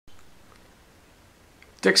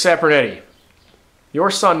Dick Sapernetti,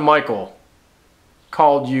 your son Michael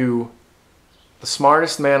called you the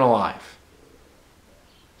smartest man alive.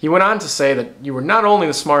 He went on to say that you were not only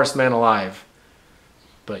the smartest man alive,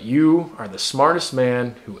 but you are the smartest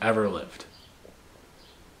man who ever lived.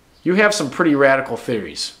 You have some pretty radical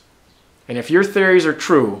theories, and if your theories are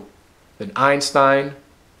true, then Einstein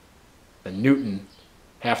and Newton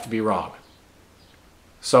have to be wrong.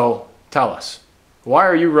 So tell us, why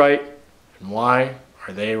are you right and why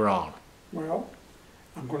are they wrong? Well,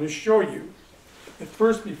 I'm going to show you. But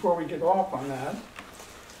first, before we get off on that,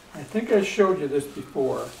 I think I showed you this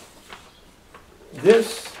before.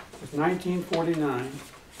 This was 1949.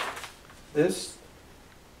 This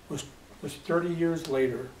was 30 years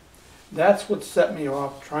later. That's what set me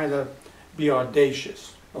off trying to be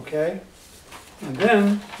audacious, okay? And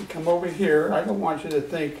then you come over here. I don't want you to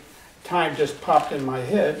think time just popped in my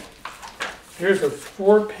head. Here's a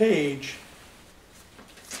 4-page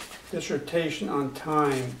dissertation on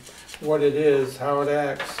time, what it is, how it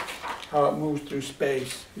acts, how it moves through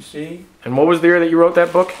space. You see? And what was the year that you wrote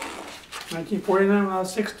that book? 1949 when I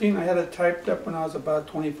was 16. I had it typed up when I was about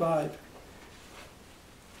 25.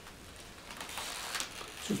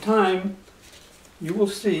 So time, you will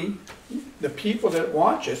see, the people that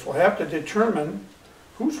watch us will have to determine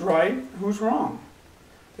who's right, who's wrong.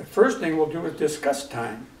 The first thing we'll do is discuss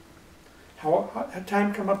time. How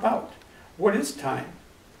time come about? What is time?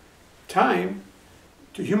 Time,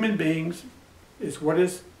 to human beings, is what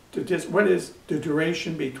is the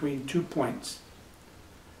duration between 2 points.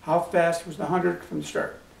 How fast was the 100 from the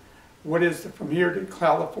start? What is from here to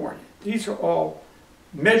California? These are all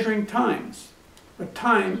measuring times. But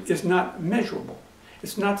time is not measurable.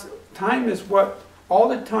 It's not, time is what, all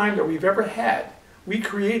the time that we've ever had, we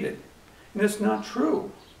created. And it's not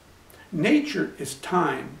true. Nature is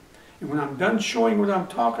time. And when I'm done showing what I'm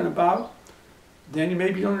talking about, then you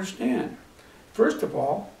maybe understand. First of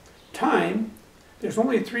all, time, there's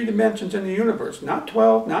only 3 dimensions in the universe. Not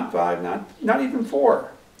 12, not 5, not even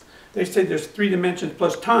 4. They say there's 3 dimensions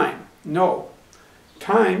plus time. No.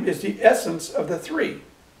 Time is the essence of the 3.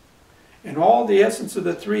 And all the essence of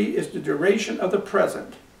the 3 is the duration of the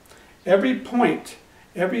present. Every point,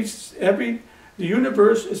 the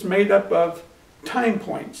universe is made up of time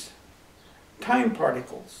points, time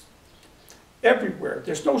particles. Everywhere.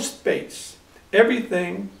 There's no space.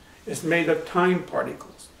 Everything is made of time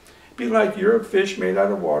particles. Be like you're a fish made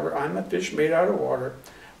out of water, I'm a fish made out of water.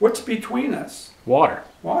 What's between us? Water.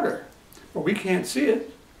 Water. But we can't see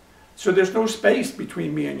it. So there's no space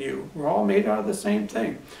between me and you. We're all made out of the same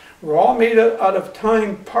thing. We're all made out of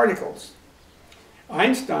time particles.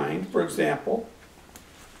 Einstein, for example,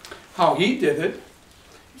 how he did it,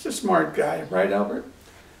 he's a smart guy, right, Albert?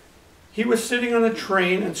 He was sitting on a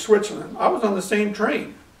train in Switzerland. I was on the same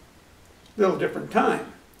train, a little different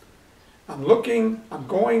time. I'm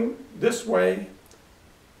going this way,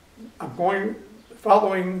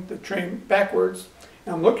 following the train backwards,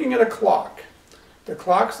 and I'm looking at a clock. The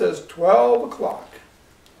clock says 12 o'clock.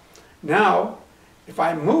 Now, if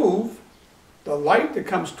I move, the light that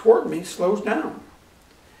comes toward me slows down.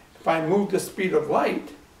 If I move the speed of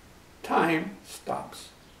light, time stops.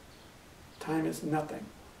 Time is nothing.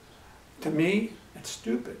 To me, it's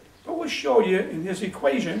stupid. But we'll show you in his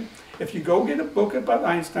equation. If you go get a book about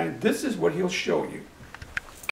Einstein, this is what he'll show you.